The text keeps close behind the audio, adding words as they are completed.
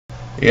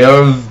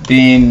You've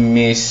been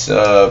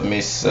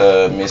misjudging?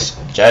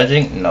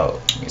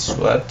 No, miss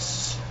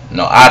what?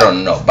 No, I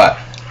don't know. But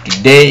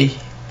today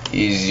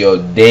is your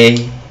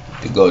day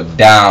to go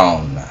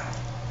down.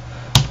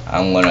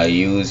 I'm gonna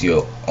use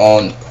your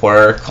own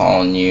quirk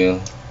on you.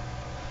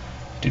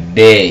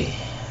 Today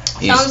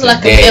is Sounds the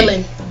like day a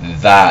villain.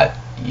 that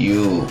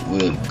you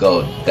will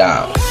go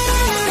down.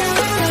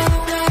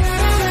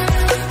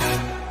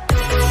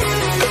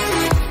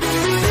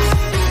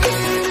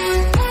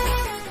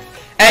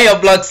 Hey yo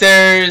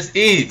Blocksters,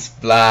 it's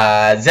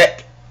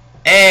BlazaCkk,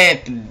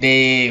 and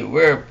today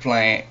we're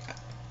playing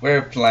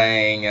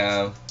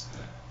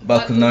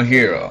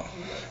BokuNoDessi.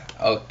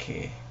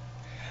 Okay,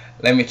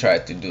 let me try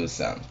to do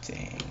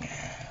something.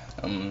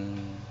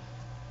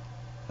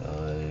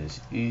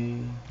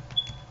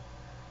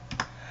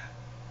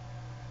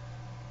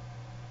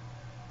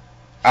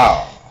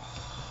 Oh.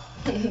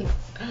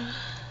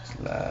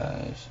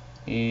 Slash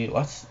E.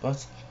 What's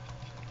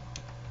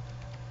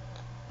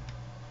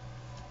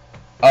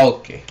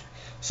okay?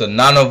 So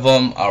none of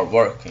them are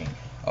working.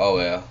 Oh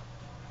well.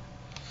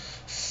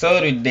 So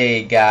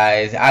today,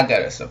 guys, I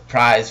got a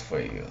surprise for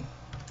you.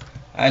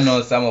 I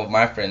know some of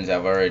my friends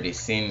have already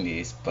seen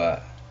this,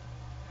 but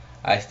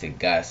I still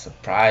got a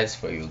surprise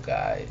for you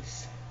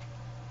guys.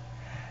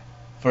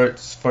 For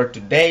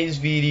today's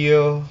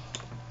video,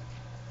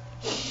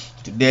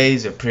 today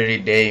is a pretty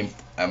day.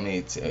 I mean,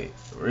 it's a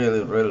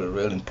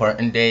really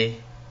important day.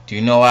 Do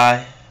you know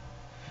why?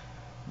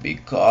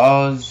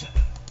 Because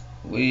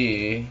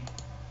we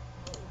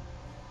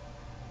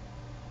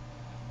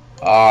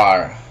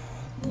are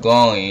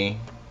going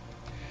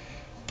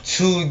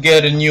to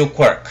get a new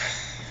quirk.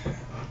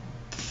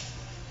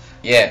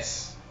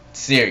 Yes,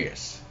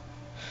 serious.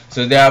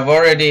 So they have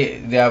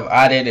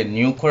added a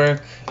new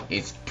quirk.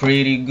 It's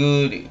pretty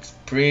good. It's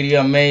pretty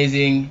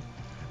amazing.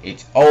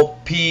 It's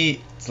OP.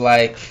 It's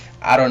like,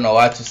 I don't know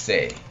what to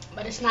say.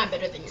 But it's not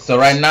better than yours. So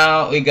right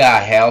now we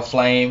got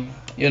hellflame.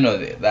 You know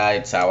that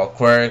it's our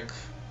quirk.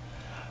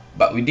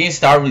 But we didn't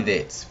start with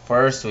it.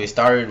 First we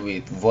started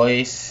with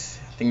voice.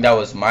 I think that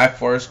was my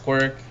first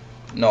quirk.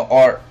 No,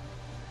 or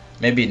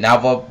maybe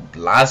Nava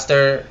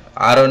Blaster.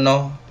 I don't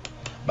know.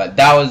 But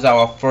that was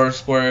our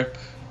first quirk.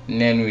 And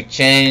then we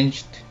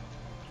changed.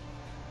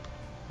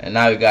 And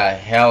now we got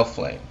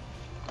hellflame.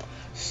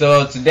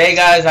 So today,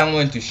 guys, I'm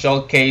going to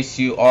showcase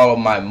you all of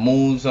my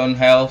moves on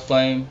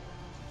hellflame.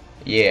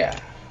 Yeah,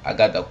 I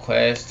got the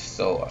quest.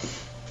 So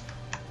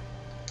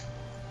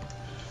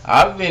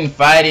I've been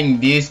fighting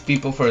these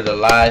people for the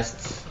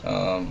last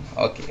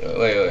okay,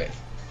 wait.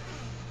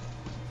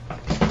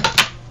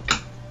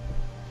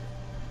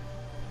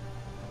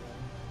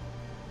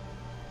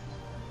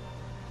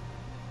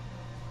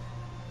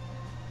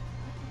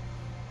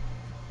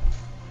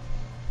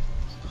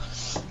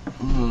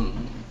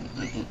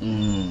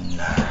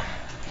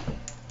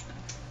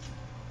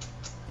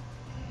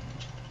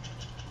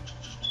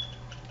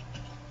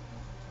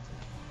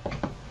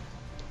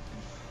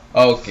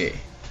 Okay,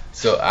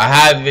 so I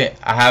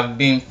have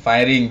been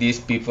fighting these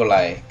people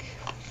like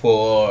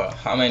for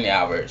how many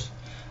hours?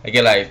 I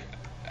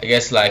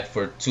guess like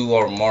for 2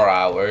 or more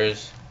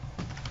hours.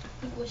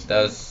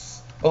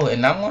 That's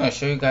and I'm gonna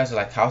show you guys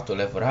like how to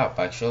level up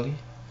actually.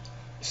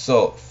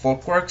 So for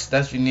quirks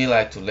that you need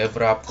like to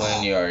level up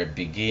when you're a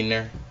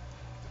beginner,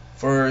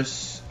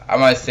 first I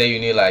might say you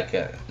need like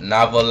a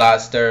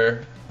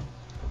Navolaster,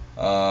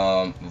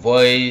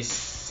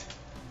 voice.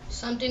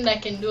 Something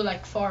that can do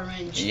like far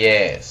range.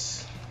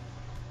 Yes.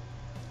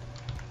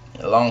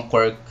 A long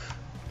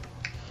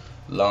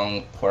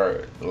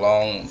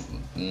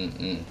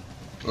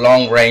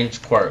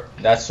range quirk.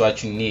 That's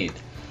what you need.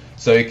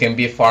 So you can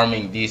be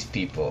farming these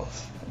people,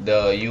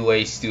 the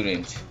UA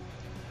students.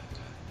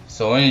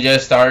 So when you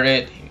just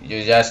started,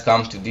 you just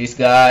come to this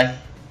guy,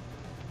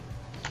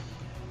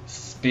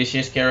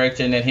 species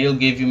character, and then he'll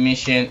give you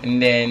mission. And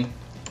then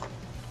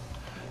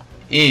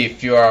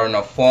if you are on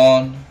a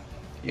phone,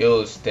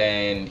 you'll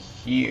stand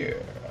here.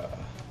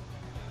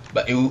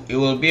 But it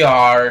will be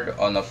hard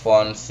on the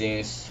phone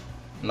since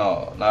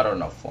no, not on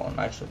the phone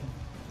actually.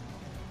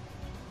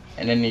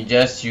 And then you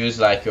just use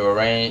like your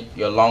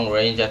long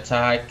range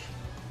attack.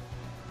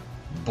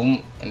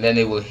 Boom, and then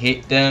it will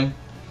hit them.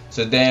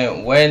 So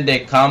then when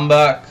they come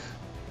back,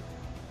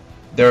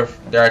 their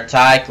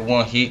attack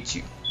won't hit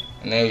you.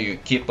 And then you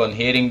keep on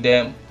hitting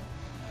them.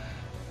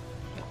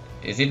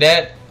 Is it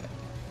that?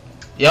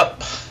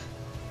 Yep.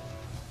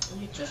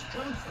 You just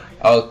run for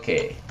it.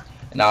 Okay.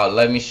 Now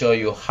let me show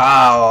you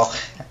how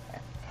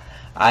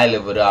I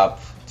leveled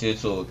up to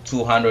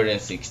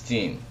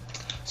 216.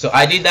 So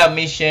I did that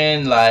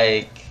mission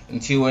like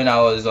until when I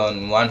was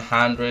on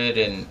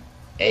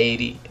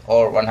 180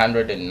 or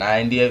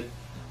 190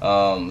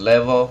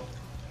 level,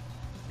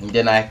 and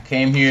then I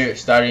came here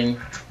starting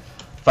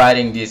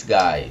fighting these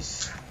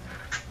guys.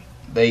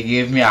 They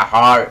give me a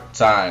hard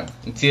time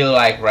until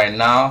like right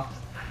now.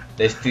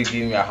 They still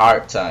give me a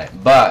hard time,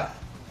 but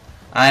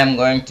I am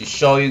going to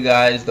show you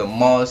guys the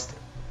most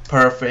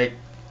perfect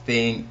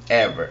thing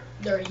ever.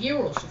 They're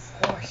heroes,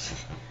 of course.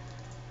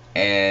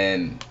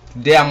 And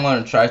Today I'm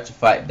gonna try to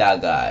fight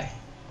that guy,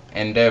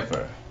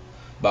 Endeavor.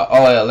 But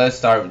oh yeah, let's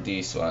start with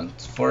this one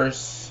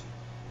first.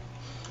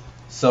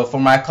 So for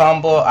my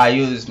combo, I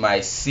use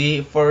my C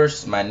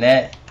first, my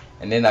net,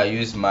 and then I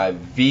use my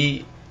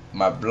V,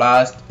 my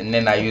blast, and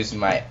then I use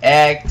my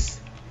X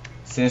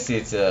since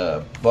it's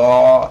a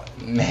ball.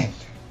 And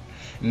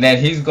then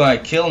he's gonna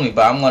kill me,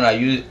 but I'm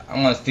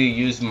gonna still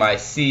use my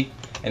C,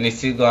 and it's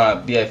still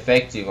gonna be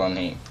effective on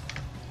him.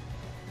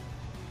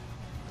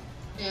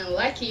 And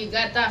lucky you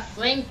got that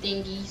flame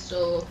thingy,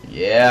 so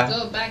yeah,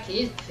 go back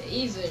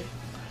easier.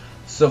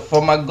 So for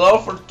my goal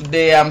for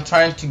today, I'm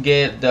trying to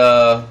get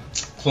the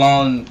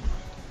clone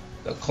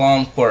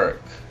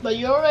quirk. But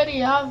you already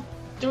have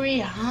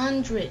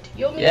 300.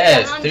 You only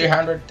yes, need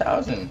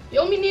 300,000. You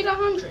only need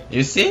 100.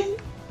 You see?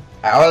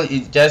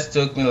 It just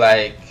took me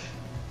like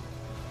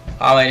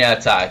how many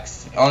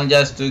attacks? It only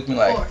just took me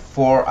like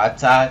 4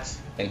 attacks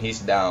and he's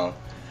down.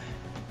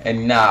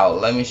 And now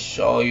let me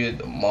show you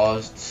the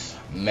most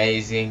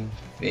amazing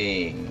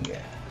thing.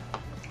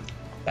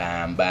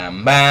 Bam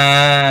bam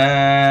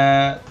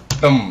bam.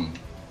 Boom.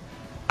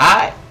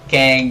 I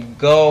can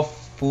go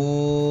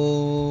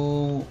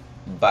full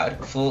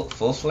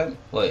flame.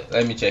 Wait,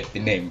 let me check the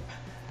name.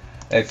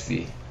 Let's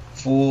see.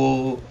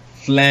 Full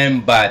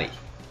flame body.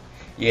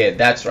 Yeah,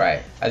 that's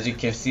right. As you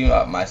can see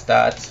my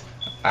stats,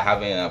 I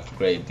haven't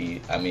upgraded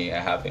these. I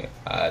haven't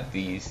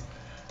these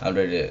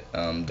under the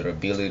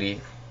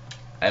durability.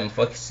 I'm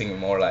focusing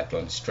more like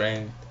on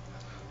strength,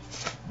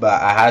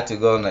 but I had to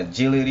go on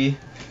agility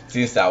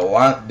since I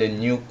want the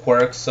new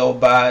quirk so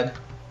bad,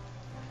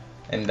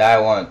 and I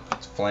want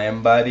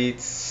flame body.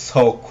 It's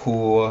so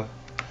cool.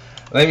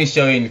 Let me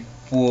show you in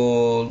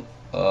full.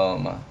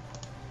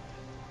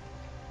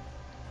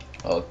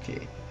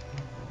 Okay.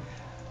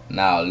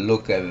 Now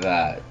look at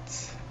that.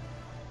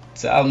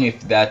 Tell me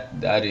if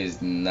that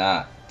is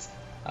not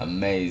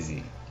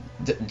amazing.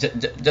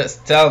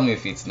 Just tell me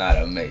if it's not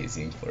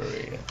amazing for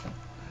real.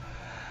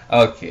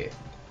 Okay.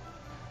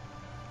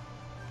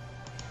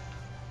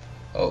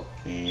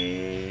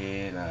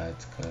 Okay, now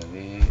it's gonna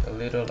be a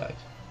little like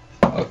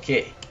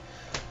okay.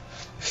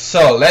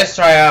 So let's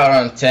try out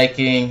on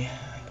taking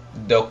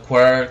the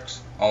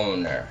quirk's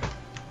owner,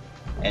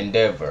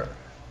 Endeavor.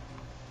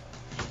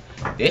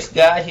 This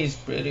guy, he's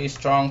pretty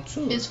strong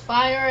too. He's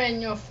fire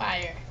and you're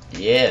fire.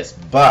 Yes,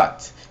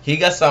 but he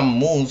got some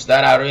moves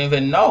that I don't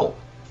even know.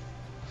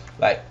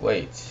 Like,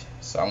 wait.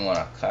 So I'm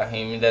gonna cut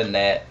him in the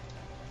net.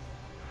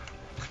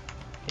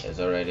 He has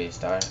already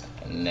started.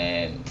 And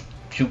then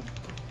pew.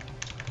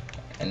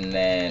 And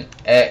then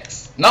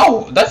X.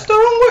 No, that's the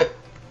wrong way.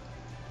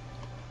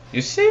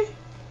 You see?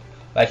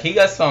 Like, he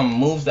got some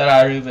moves that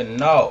I don't even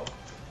know.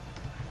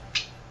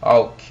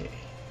 Okay.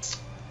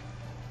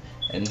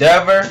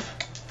 Endeavor.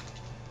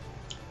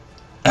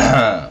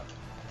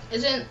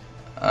 Isn't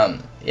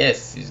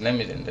yes, his name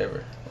is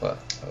Endeavor. What?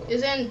 Oh.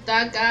 Isn't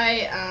that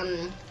guy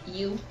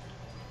you?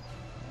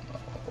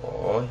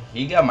 Oh,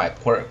 he got my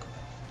quirk.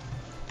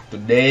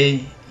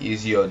 Today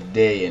is your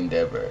day,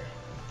 Endeavor.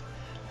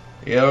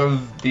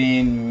 You've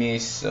been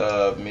misjudging?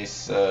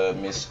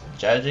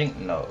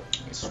 No,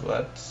 miss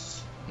what?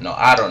 No,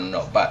 I don't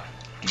know. But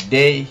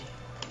today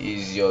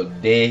is your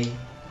day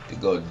to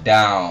go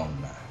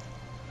down.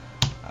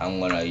 I'm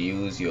gonna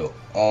use your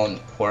own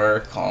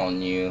quirk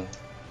on you.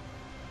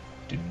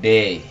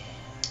 Today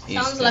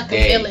is the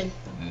day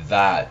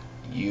that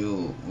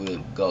you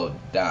will go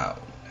down.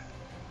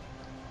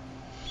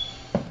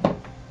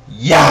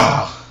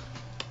 Yeah.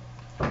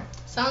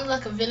 Sounds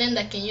like a villain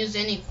that can use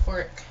any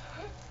quirk.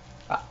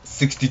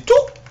 62?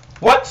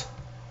 What?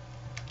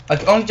 I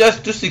can only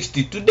just do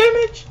 62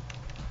 damage?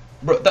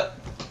 Bro, that...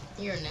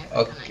 You're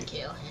never gonna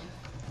kill him.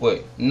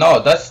 Wait, no,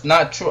 that's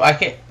not true. I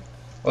can't...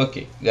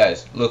 Okay,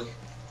 guys, look.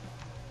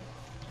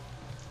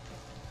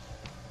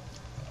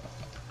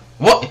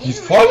 What? He's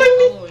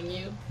following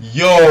me?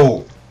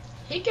 Yo!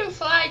 He can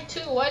fly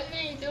too. Why isn't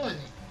he doing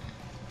it?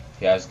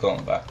 He has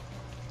gone back.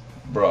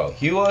 Bro,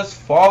 he was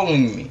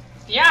following me.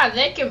 Yeah,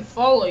 they can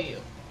follow you.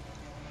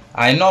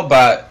 I know,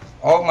 but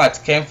All Might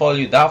can't follow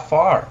you that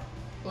far.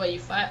 What, you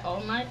fight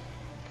All Might?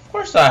 Of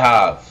course I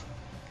have.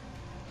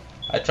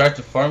 I tried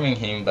to farming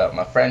him, but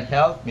my friend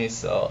helped me,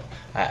 so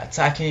I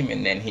attacked him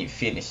and then he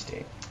finished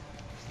it.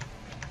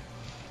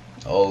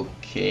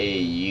 Okay,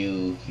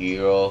 you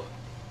hero.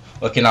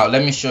 Okay, now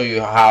let me show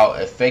you how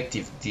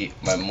effective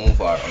my moves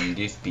are on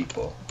these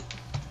people.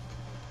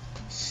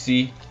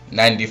 See,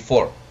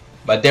 94,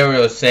 but they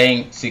were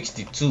saying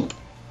 62.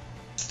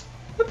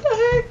 What the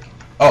heck?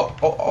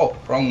 Oh,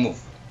 wrong move.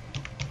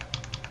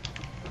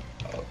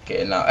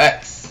 Okay, now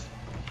X,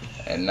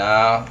 and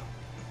now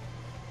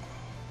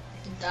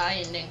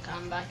die and then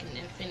come back and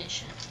then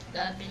finish it.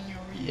 That been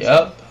your routine?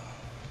 Yep.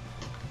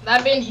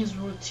 That been his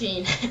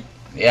routine.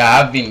 Yeah,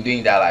 I've been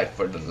doing that like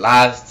for the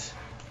last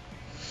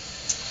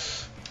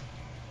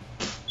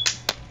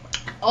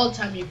all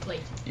time you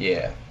played.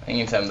 Yeah,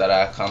 anytime that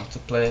I come to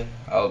play,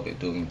 I'll be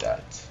doing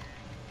that.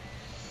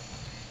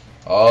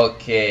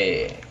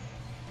 Okay,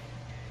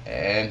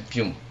 and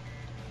boom.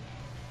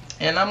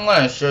 And I'm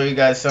gonna show you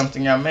guys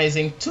something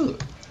amazing too.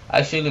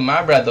 Actually,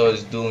 my brother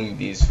was doing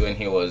this when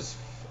he was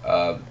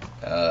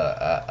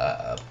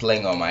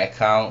playing on my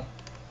account.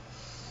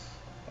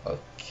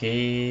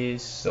 Okay,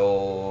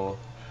 so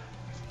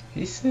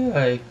he said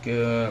like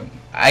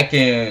I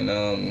can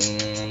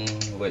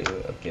wait,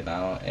 okay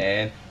now,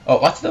 and oh,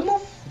 what's the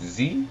move?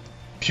 Z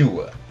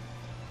pure.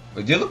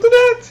 Would you look at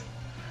that?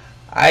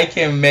 I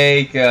can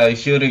make a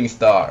shooting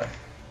star.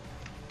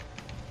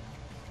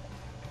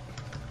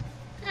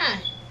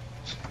 Ah,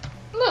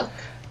 look.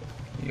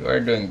 You were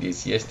doing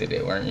this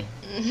yesterday, weren't you?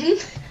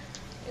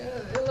 Yeah,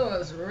 it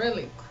was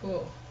really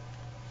cool.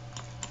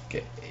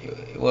 Okay,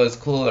 it was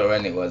cooler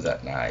when it was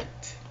at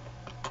night.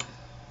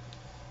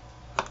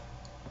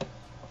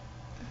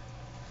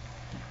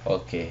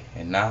 Okay,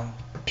 and now,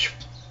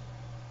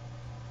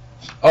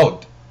 oh,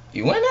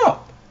 it went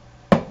up.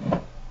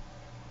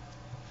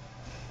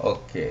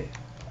 Okay,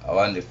 I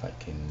wonder if I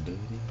can do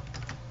this.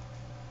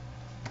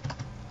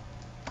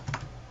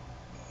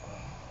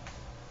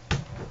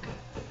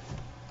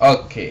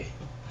 Okay,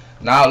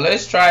 now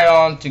let's try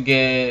on to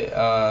get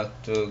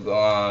to go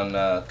on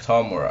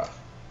Tomura.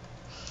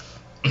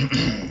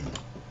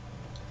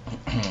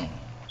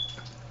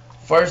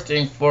 First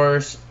thing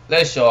first,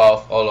 let's show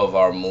off all of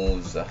our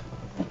moves,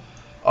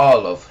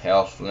 all of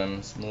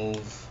hellflame's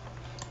move,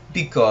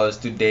 because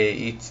today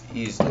it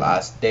is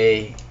last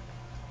day.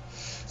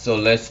 So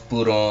let's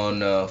put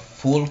on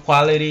full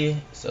quality,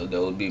 so that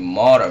will be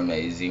more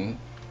amazing.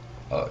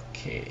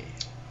 Okay.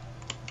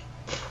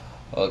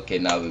 Okay,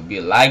 now we'll be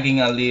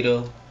lagging a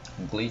little.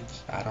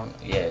 Glitch, I don't,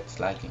 yeah, it's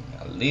lagging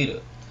a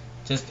little.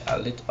 Just a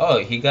little. Oh,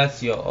 he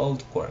got your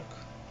old quirk.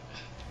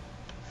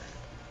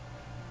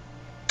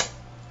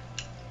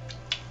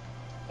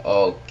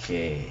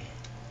 Okay.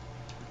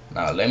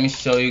 Now let me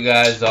show you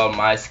guys all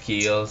my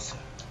skills.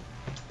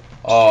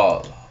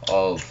 All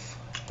of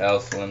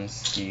hellflame's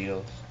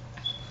skills.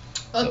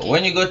 Okay. So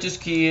when you go to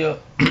skill,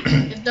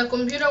 if the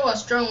computer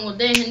was strong, would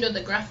they handle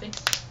the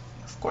graphics?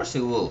 of course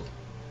it will.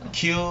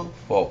 Q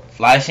for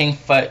flashing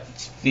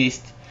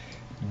fist,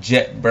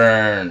 jet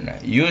burn.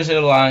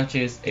 User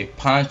launches a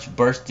punch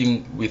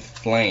bursting with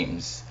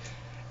flames,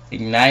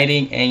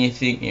 igniting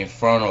anything in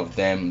front of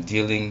them,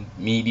 dealing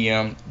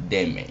medium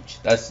damage.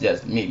 That's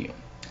just medium.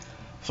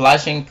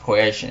 Flashing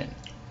question,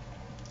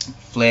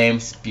 flame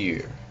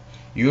spear.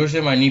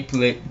 User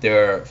manipulate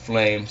their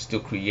flames to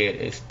create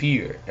a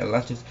spear and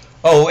launches.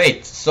 Oh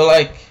wait, so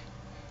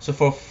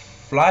for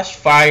flash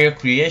fire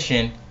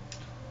creation,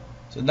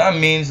 so that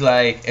means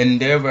like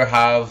Endeavor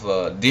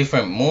have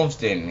different moves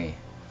than me.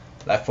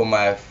 Like for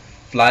my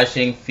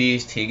flashing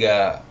fist, he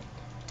got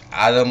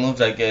other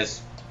moves, I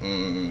guess.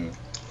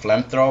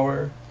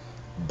 Flamethrower,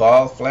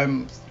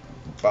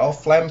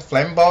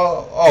 flame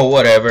ball, oh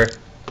whatever.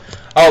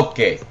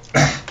 Okay.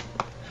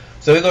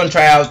 So we're gonna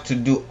try out to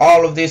do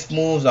all of these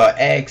moves, or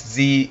X,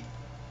 Z,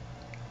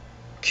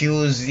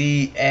 Q,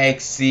 Z,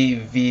 X, C,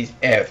 V,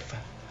 F.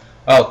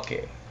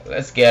 Okay,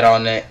 let's get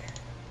on it.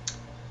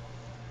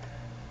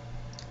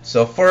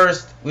 So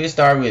first we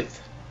start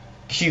with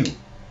Q.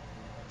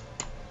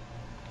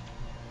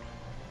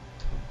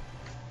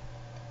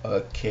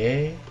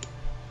 Okay.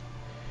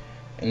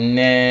 And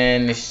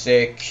then it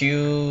say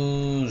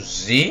Q,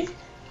 Z.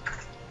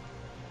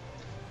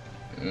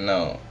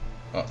 No.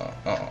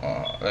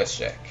 Let's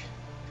check.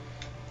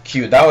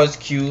 Q, that was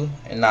Q,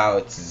 and now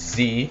it's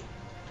Z.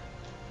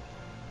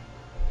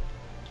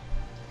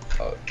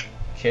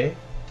 Okay.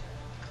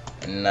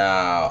 And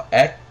now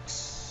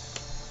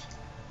X.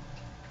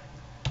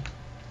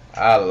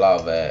 I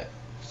love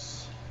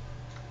X.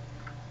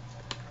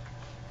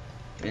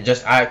 We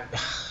just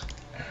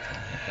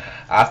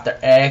after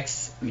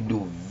X we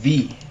do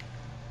V.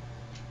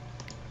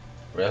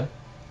 Really?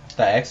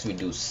 After X we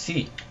do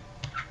C,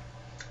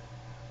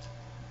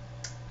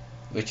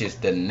 which is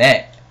the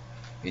net,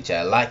 which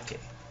I like it,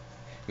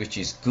 which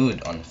is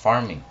good on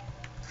farming.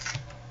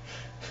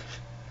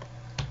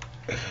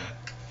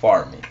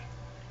 Farming.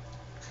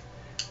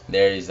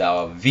 There is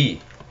our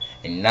V,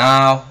 and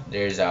now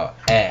there is our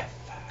F.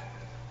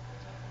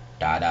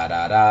 Da da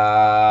da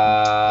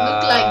da.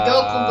 Look like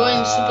Goku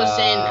going Super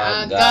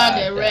Saiyan.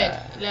 God, red.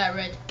 Yeah,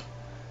 red.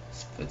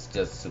 It's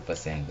just Super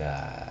Saiyan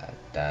God.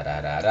 Da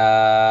da da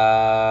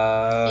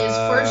da. His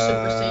first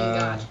Super Saiyan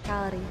God.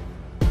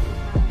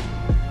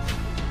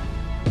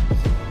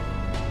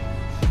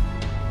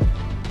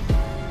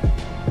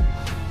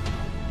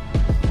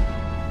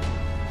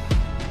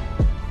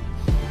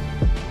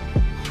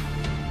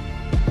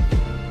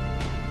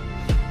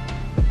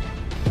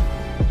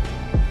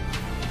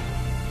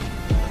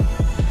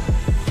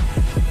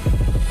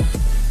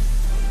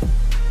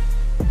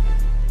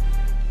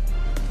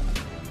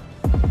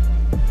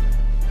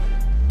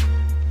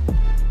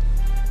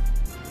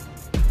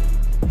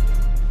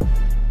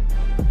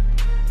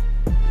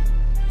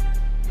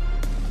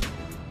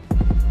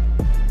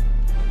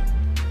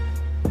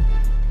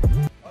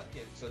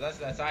 That's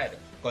the title,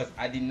 because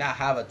I did not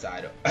have a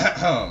title.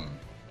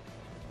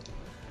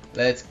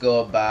 Let's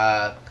go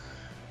back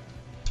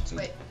to...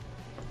 Wait.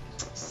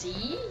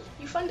 See?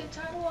 You find the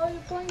title while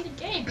you're playing the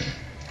game.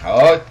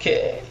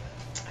 Okay.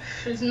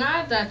 It's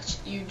not that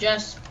you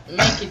just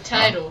make it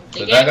title. The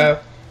So game, that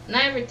guy.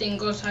 not everything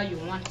goes how you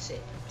want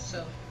it.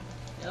 So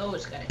you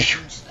always gotta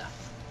change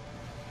stuff.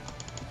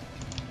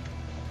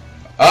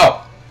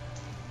 Oh.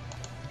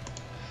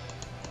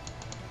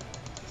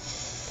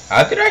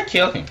 How did I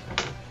kill him?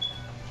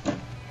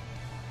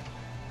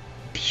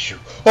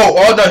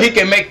 Oh, no, he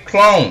can make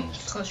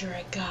clones. Cause you're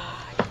a god.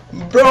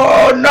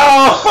 Bro,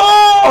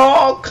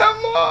 no!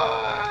 Come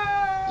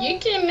on! You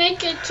can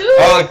make it too.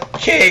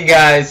 Okay,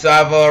 guys, so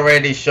I've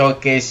already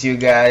showcased you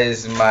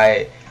guys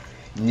my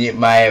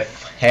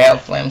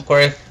hellflame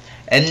quirk,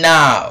 and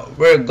now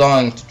we're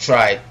going to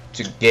try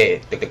to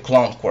get the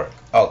clone quirk.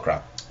 Oh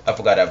crap, I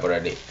forgot I've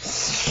already.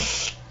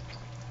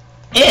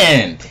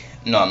 And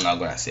no, I'm not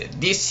gonna say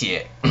this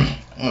year. I'm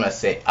gonna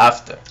say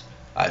after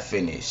I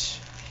finish,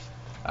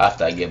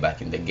 after I get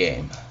back in the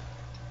game.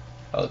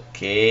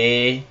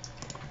 Okay,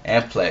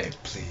 and play,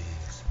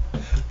 please,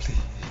 please.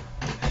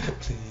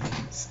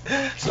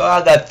 So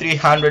I got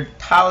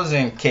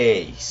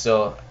 300,000k.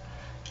 So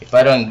if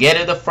I don't get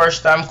it the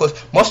first time, because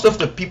most of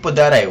the people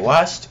that I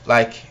watched,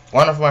 like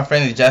one of my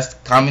friends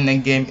just come in the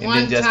game and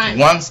then just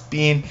one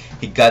spin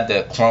he got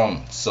the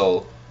clone.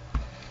 So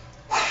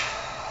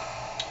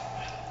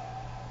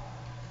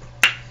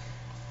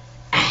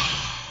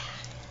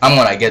I'm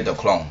gonna get the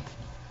clone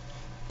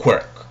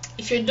quirk.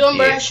 If you don't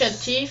brush your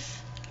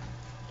teeth,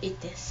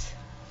 eat this.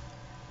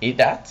 Eat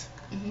that?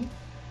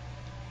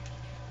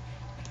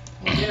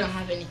 Well, you don't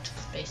have any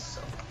toothpaste,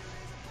 so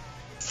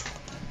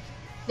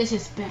this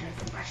is better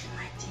than brushing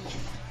my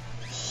teeth.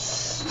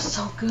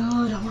 So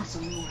good. I want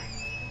some more.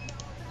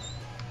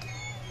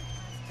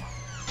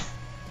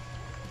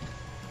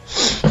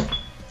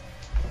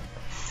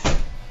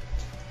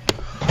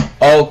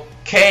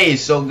 Okay,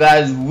 so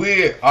guys,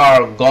 we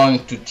are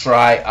going to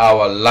try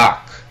our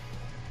luck.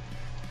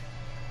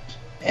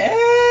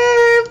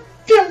 And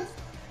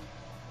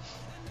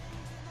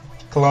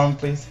clone,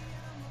 please.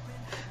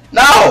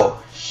 No!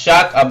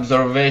 Shock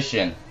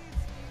observation.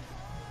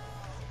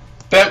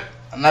 Pimp,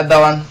 another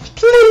one,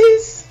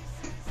 please.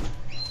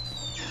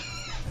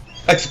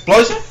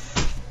 Explosion?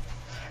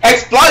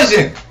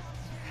 Explosion!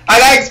 I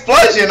got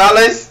explosion,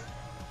 Alice.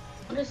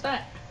 What is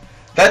that?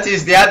 That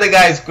is the other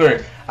guy's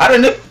quirk. I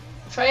don't know.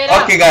 Try it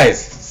out. Okay, guys.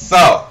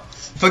 So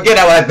forget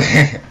about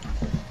that.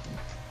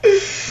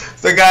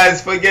 So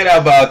guys, forget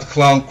about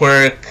clone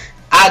quirk.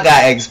 I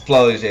got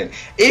explosion.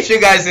 If you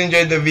guys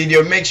enjoyed the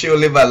video, make sure you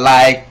leave a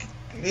like,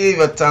 leave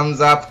a thumbs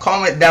up,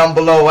 comment down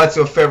below what's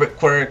your favorite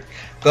quirk,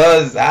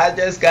 cause I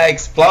just got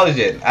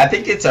explosion. I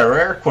think it's a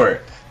rare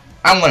quirk.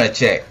 I'm gonna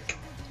check.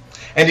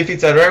 And if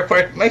it's a rare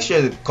quirk, make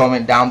sure to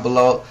comment down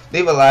below,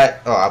 leave a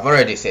like. Oh, I've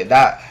already said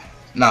that.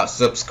 Now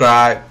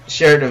subscribe,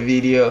 share the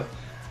video.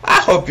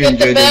 I hope you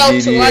enjoyed the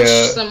video. To watch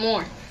some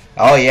more.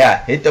 Oh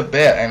yeah, hit the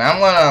bell, and I'm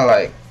gonna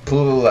like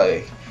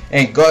put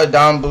and go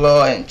down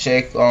below and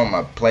check on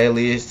my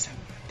playlist.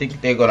 I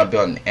think they're gonna be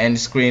on the end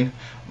screen.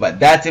 But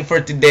that's it for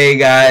today,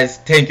 guys.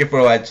 Thank you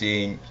for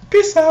watching.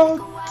 Peace out.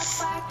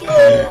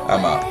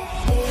 I'm out.